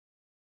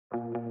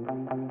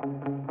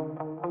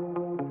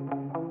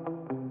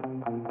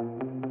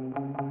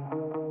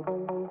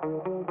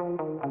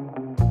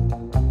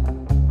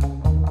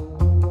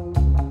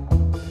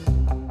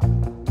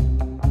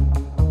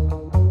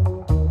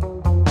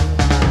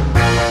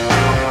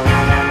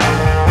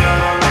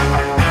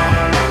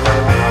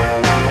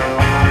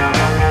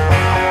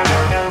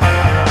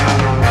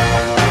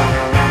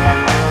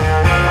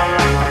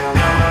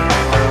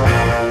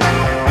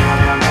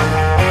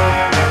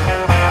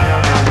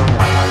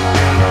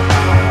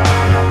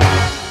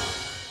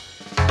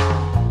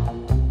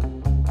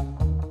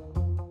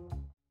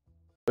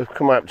We've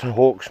come out to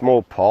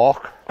Hawksmoor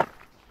Park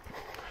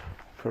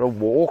for a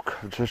walk.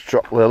 I've just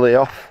dropped Lily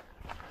off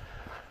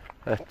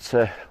at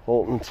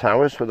Alton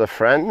Towers with her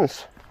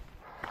friends.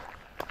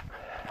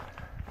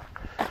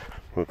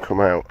 We've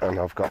come out and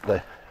I've got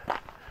the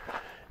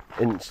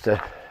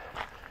Insta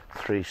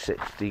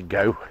 360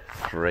 Go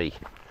 3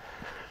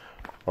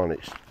 on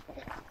its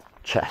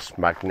chest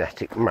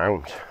magnetic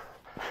mount.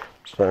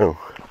 So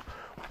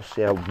we'll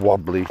see how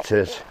wobbly it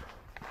is.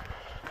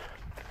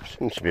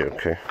 Seems to be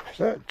okay. Is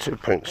that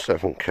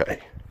 2.7k?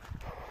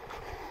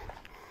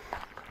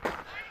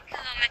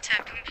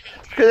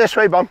 Go this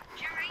way, Bon.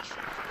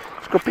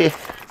 Let's go up here.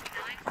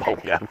 Bon,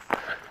 go.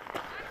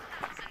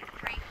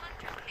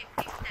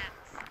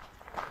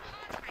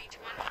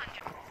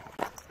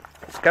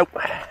 Let's go.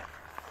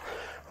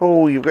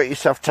 Oh, you've got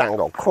yourself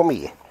tangled. Come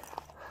here.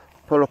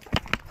 Pull up.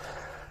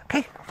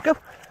 Okay, let's go.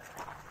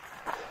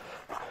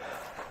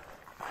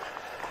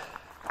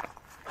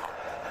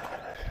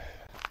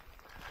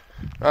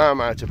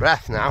 I'm out of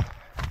breath now.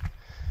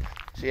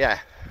 So yeah,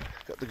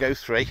 got the Go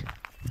 3.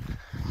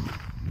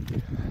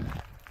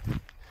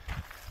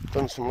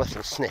 Done some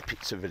little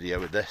snippets of video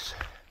with this.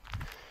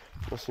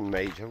 Nothing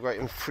major. I've got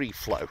it in free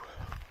flow.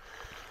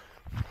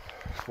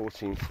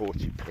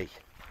 1440p.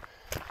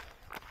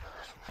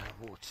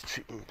 Water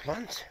treatment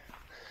plant.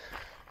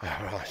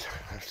 Alright,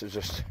 I have to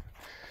just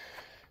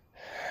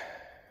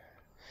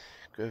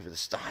go over the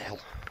style.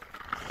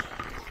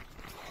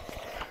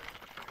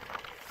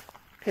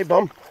 Okay,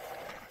 Bomb.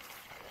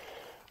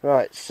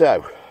 Right,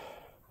 so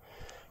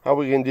how are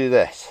we going to do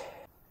this?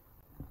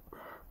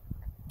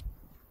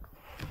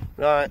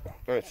 Right,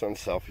 it's on the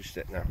selfie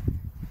stick now.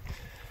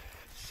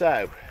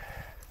 So,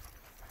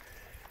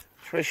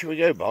 where should we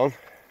go, Bon?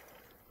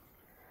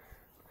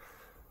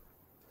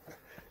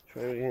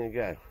 Where are we going to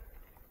go?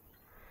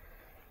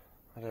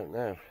 I don't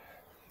know.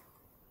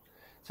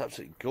 It's an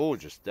absolutely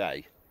gorgeous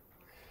day.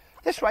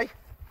 This way.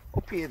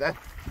 Up here then.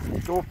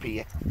 Go up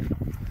here.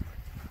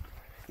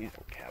 You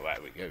don't care where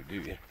we go, do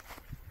you?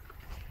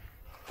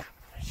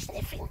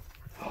 Sniffing.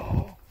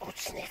 Oh, good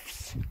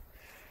sniffs.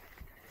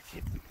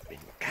 You've been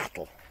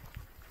cattle.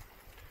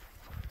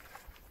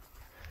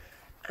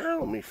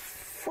 Ow, my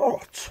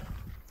foot.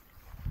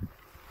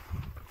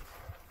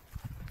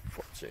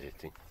 Foot's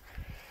hurting.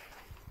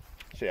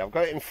 See, I've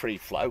got it in free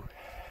flow.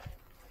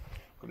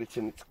 Got it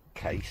in its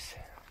case.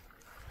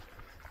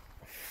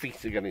 My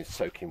feet are getting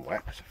soaking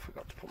wet because I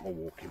forgot to put my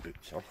walking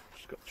boots on.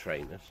 Just got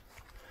trainers.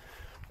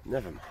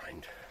 Never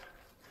mind.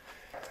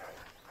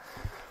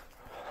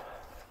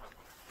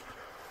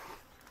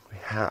 We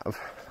have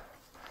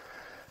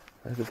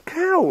a load of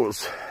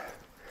cows.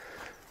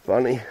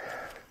 Bunny.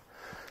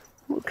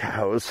 More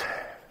cows.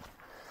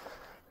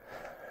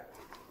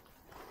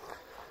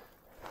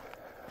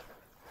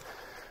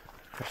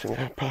 Crossing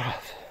our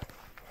path.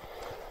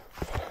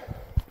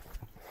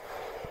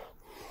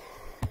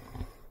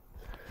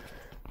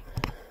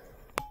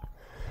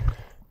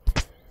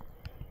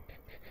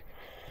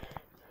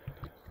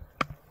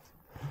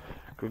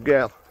 Good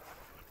girl.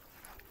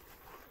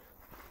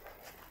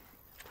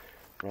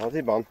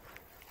 Righty, Bon.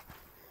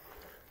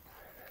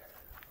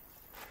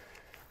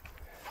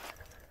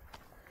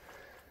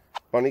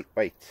 Bonnie,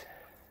 wait.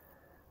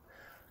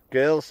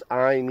 Girls,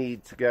 I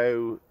need to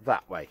go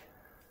that way.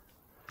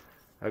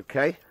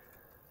 Okay?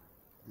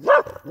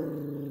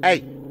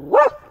 Hey!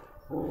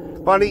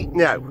 Bonnie,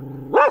 no.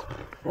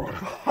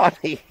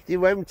 Bonnie, they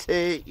won't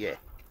hurt you.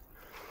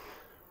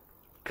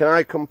 Can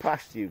I come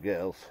past you,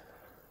 girls?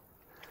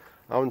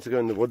 I want to go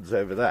in the woods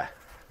over there.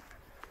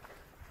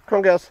 Come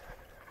on, girls.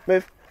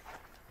 Move.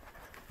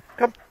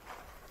 Come.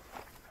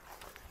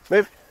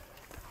 Move.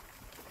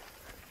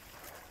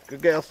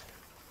 Good girls.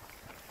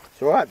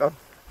 It's alright, Bob.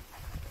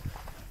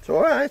 It's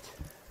alright.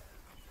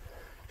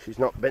 She's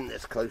not been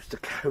this close to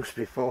cows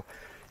before.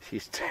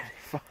 She's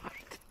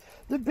terrified.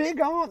 They're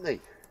big, aren't they?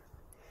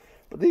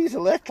 But these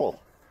are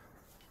little.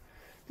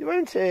 They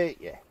won't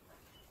hurt you.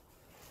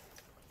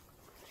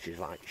 She's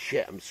like,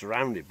 shit, I'm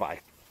surrounded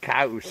by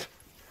cows.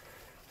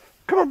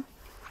 Come on.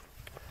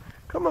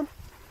 Come on.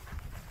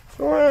 It's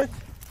alright.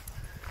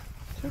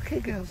 It's okay,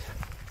 girls.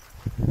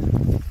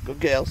 Good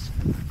girls.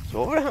 It's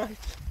alright.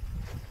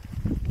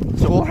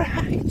 It's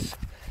alright.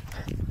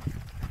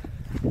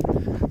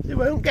 They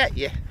won't get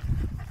you.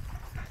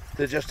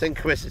 They're just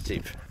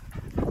inquisitive.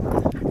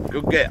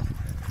 Good girl.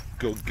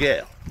 Good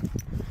girl.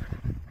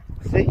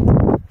 See?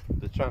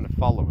 They're trying to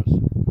follow us.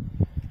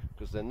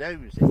 Because they're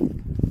nosy.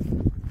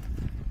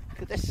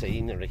 Look at the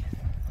scenery.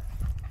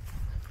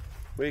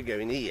 We're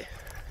going here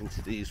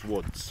into these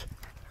woods.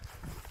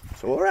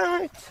 It's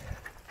alright.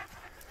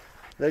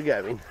 They're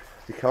going.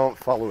 They can't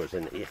follow us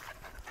in here.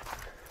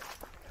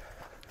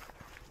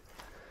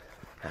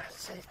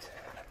 That's it.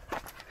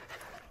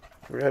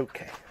 We're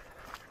okay.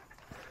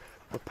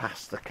 We're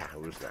past the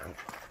cows now.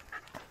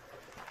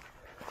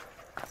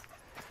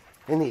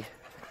 In here.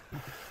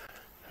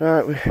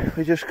 Right,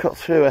 we just cut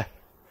through a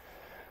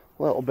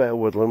little bit of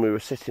woodland. We were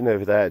sitting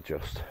over there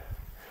just.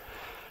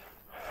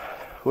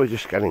 We're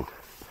just getting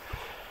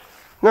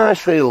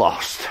nicely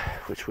lost,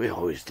 which we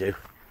always do.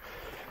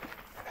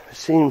 There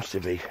seems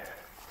to be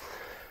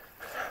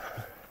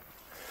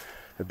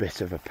a bit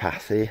of a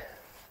path here.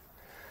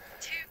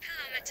 2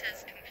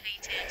 kilometres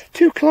completed.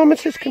 2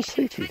 kilometres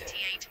completed.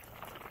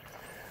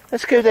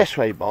 Let's go this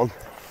way, Bon.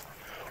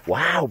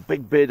 Wow,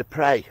 big bird of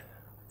prey.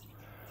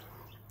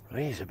 Oh,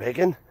 he's a big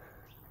one.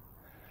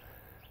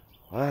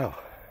 Wow.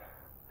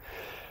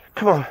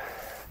 Come on.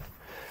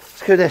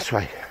 Let's go this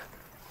way.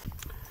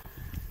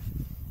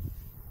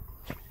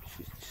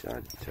 She's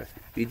decided to... Are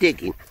you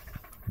digging?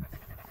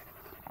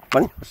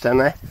 Bon, what's down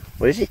there?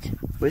 Where is it?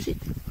 Where is it?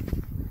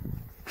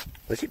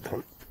 Where's it,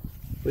 Bon?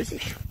 Where's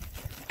it?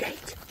 A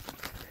gate.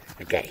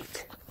 A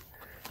gate.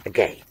 A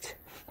gate.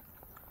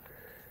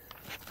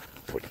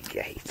 Bloody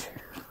gate.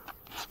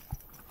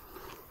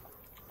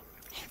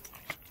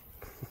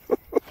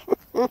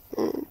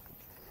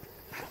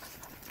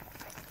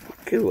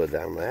 Cooler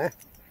down there.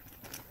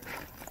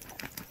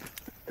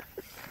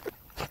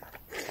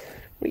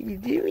 What are you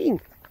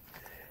doing?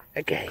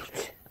 A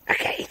gate. A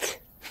gate.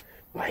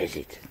 Why is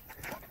it?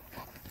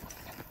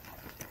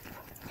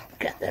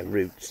 Get their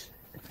roots.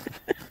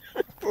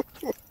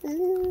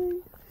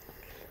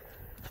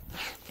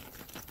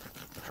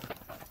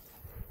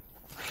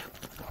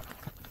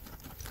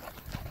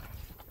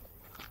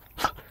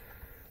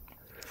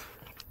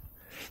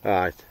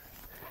 Right,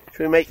 should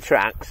we make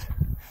tracks?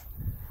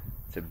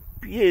 It's a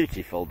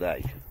beautiful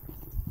day.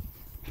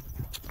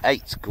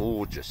 It's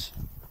gorgeous.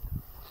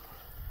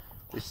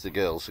 This is the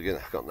girls again.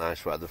 I've got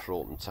nice weather for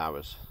Alton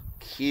Towers.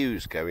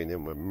 Queues going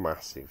in were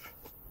massive.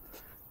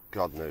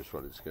 God knows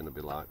what it's going to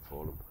be like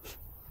for them.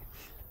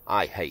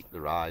 I hate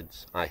the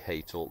rides. I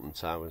hate Alton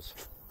Towers.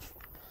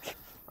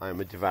 I am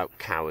a devout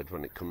coward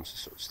when it comes to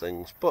such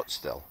things, but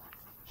still,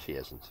 she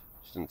isn't.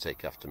 She doesn't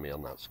take after me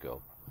on that score.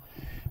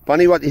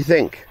 Bonnie, what do you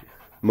think?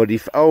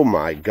 Muddy. Oh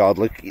my God!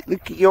 Look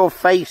at your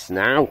face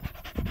now.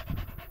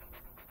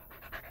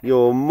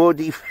 Your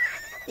muddy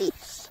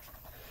face.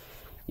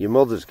 Your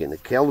mother's going to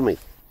kill me.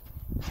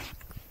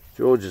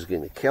 George is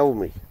going to kill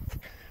me.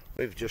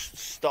 We've just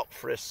stopped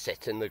for a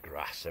sit in the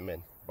grass. I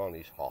mean,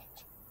 Bonnie's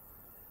hot.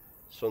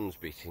 Sun's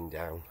beating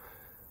down.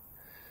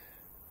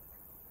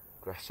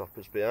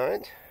 Grasshoppers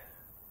behind.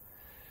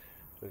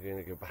 We're going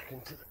to go back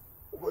into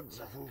the woods,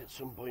 I think, at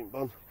some point,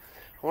 Bon.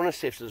 I want to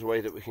see if there's a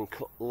way that we can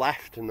cut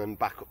left and then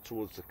back up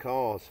towards the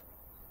car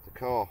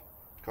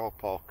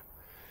park.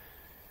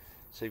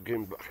 So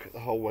going back the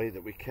whole way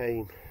that we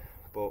came,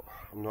 but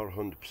I'm not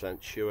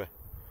 100% sure.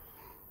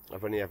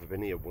 I've only ever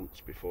been here once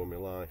before in my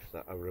life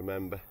that I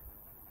remember.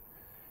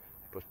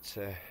 But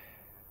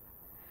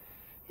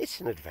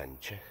it's an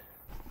adventure.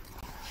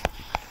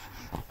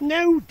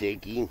 No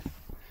digging.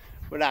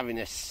 We're having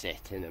a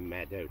sit in a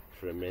meadow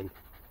for a minute.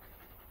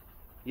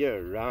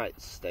 You're right,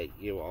 State,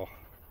 you are.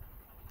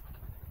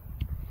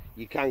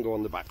 You can go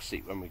on the back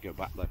seat when we go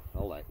back though,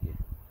 I'll let you.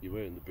 You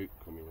were in the boot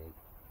coming in.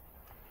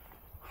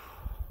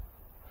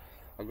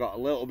 I've got a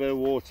little bit of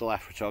water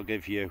left which I'll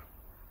give you.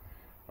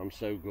 I'm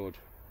so good.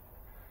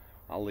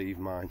 I'll leave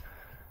mine.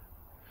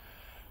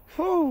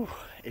 Whew,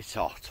 it's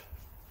hot.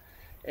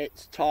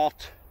 It's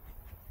taut.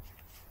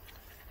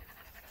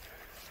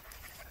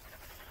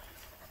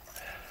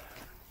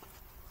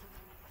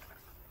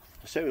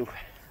 So,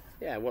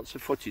 yeah, what's the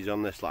footage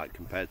on this like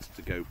compared to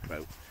the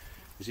GoPro?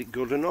 Is it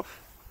good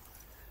enough?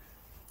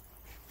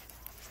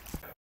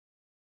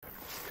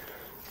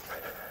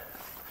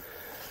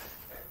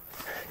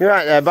 You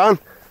right there, Bon?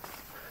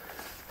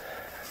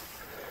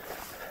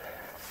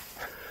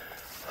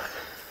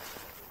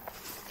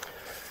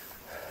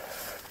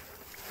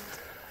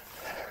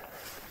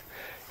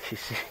 She's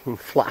seeing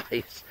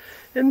flies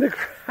in the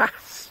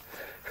grass.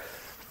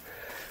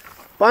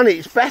 Bonnie,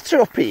 it's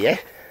better up here.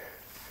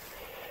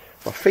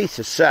 My feet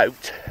are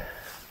soaked.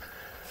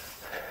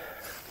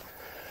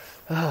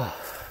 Oh.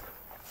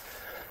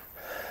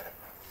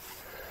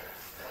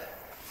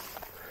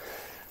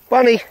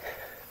 Bonnie,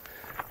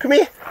 come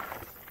here.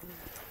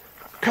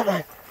 Come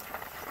on.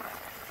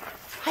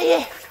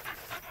 Hiya.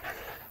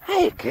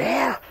 Hiya,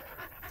 girl.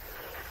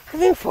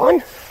 Having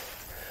fun?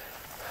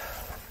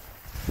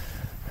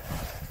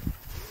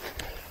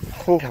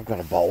 I think I've got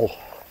a bowl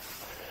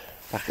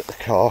back at the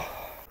car.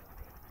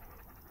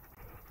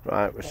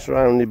 Right, we're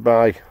surrounded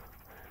by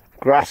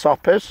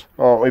grasshoppers,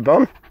 aren't we,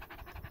 Bon?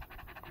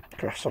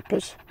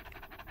 Grasshoppers.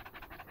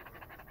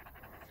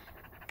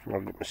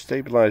 I've got my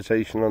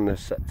stabilisation on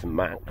this set to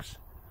max.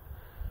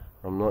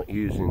 I'm not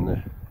using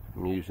the...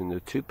 I'm using the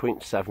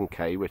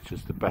 2.7K, which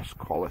is the best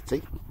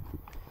quality.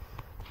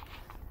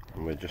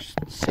 and we're just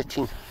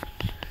sitting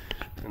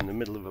in the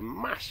middle of a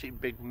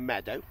massive big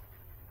meadow.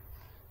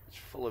 It's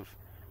full of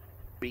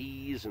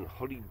bees and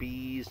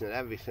honeybees and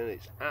everything.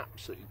 It's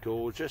absolutely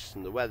gorgeous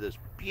and the weather's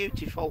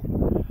beautiful,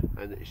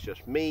 and it's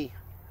just me,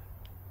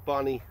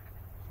 Bonnie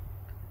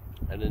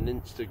and an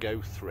Insta Go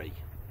 3.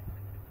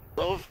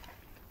 Love,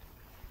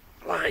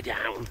 lie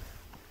down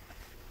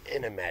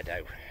in a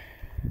meadow.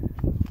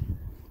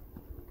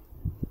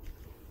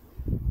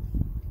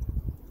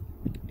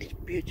 It's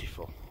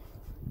beautiful.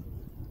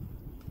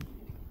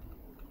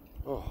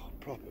 Oh,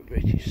 proper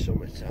British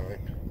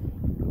summertime.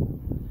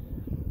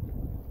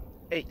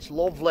 It's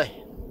lovely.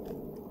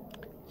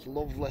 It's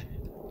lovely.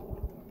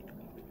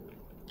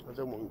 I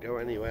don't want to go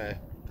anywhere.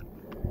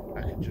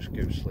 I could just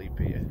go sleep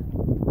here.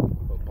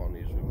 But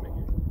Bonnie's with me.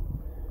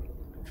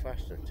 Come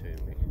faster to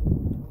me.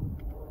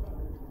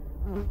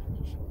 I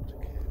just want to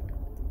keep.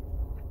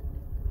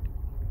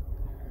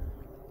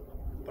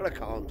 But I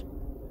can't.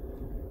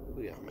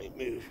 We gotta make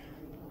move.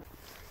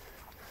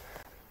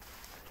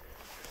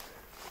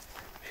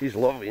 She's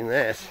loving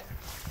this.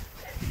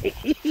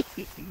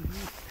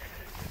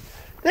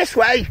 This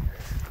way!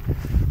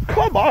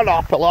 Come on,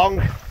 hop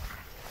along,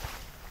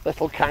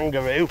 little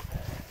kangaroo,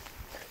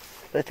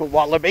 little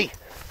wallaby.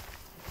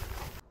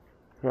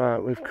 Right,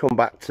 we've come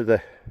back to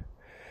the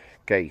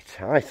gate.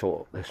 I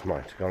thought this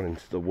might have gone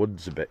into the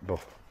woods a bit,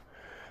 but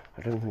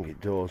I don't think it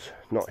does.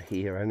 Not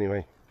here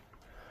anyway.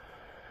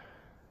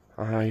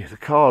 The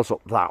car's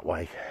up that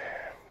way.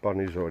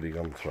 Bonnie's already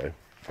gone through.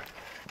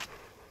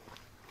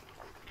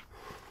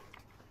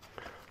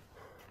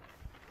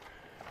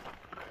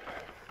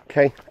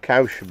 Okay,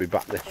 cows should be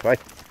back this way.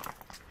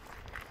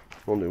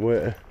 Wonder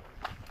where.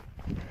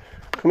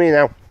 Come here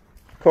now.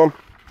 Come on.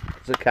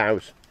 There's the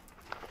cows.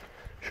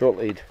 Short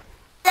lead.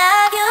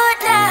 Love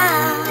you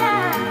now.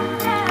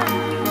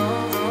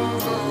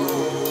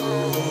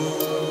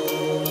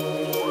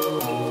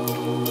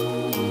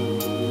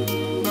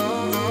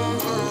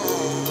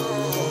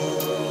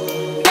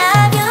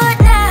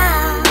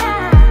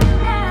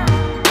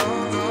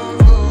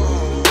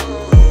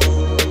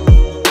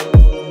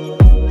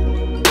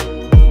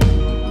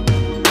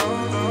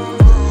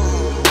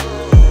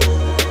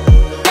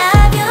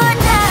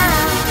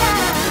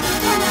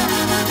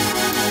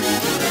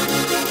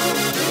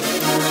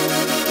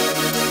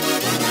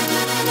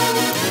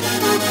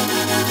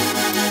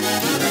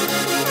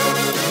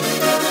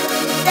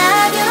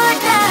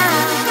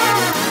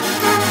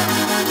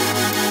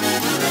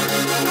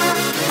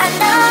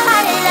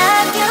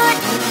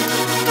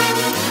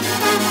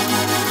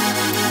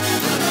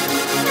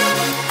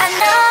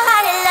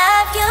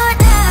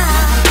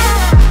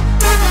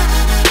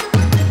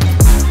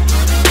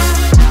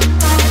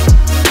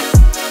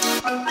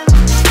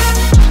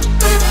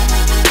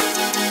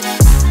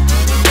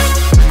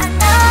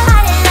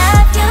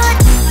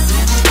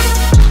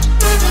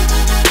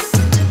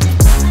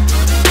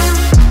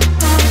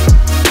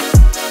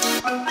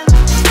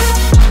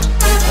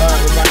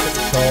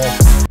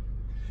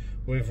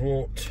 We've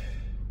walked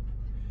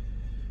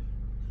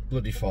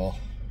bloody far,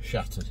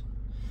 shattered.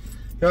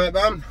 You alright,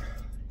 Bam?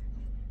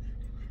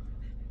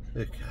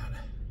 Look at it.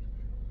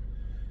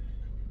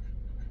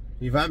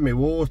 You've had me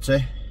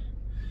water.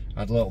 I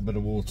had a little bit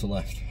of water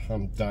left.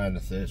 I'm dying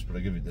of thirst, but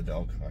I'll give it the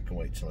dog. I can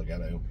wait till I get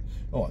home.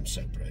 Oh, I'm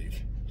so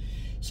brave.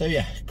 So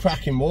yeah,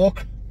 cracking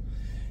walk.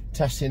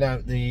 Testing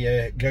out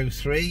the Go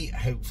 3.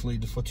 Hopefully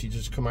the footage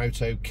has come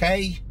out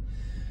okay.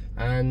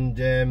 And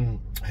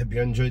hope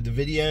you enjoyed the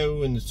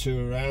video and the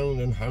tour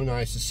around and how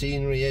nice the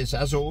scenery is.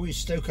 As always,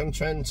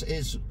 Stoke-on-Trent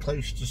is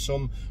close to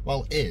some,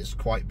 well, is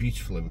quite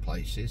beautiful in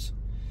places.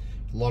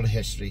 A lot of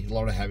history, a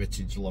lot of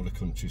heritage, a lot of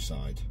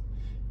countryside.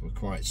 We're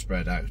quite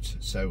spread out,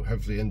 so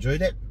hopefully you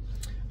enjoyed it.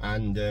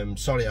 And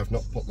sorry I've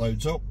not put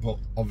loads up, but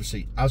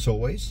obviously, as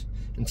always,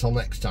 until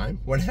next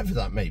time, whenever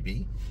that may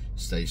be,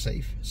 stay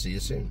safe. See you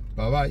soon.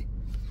 Bye bye.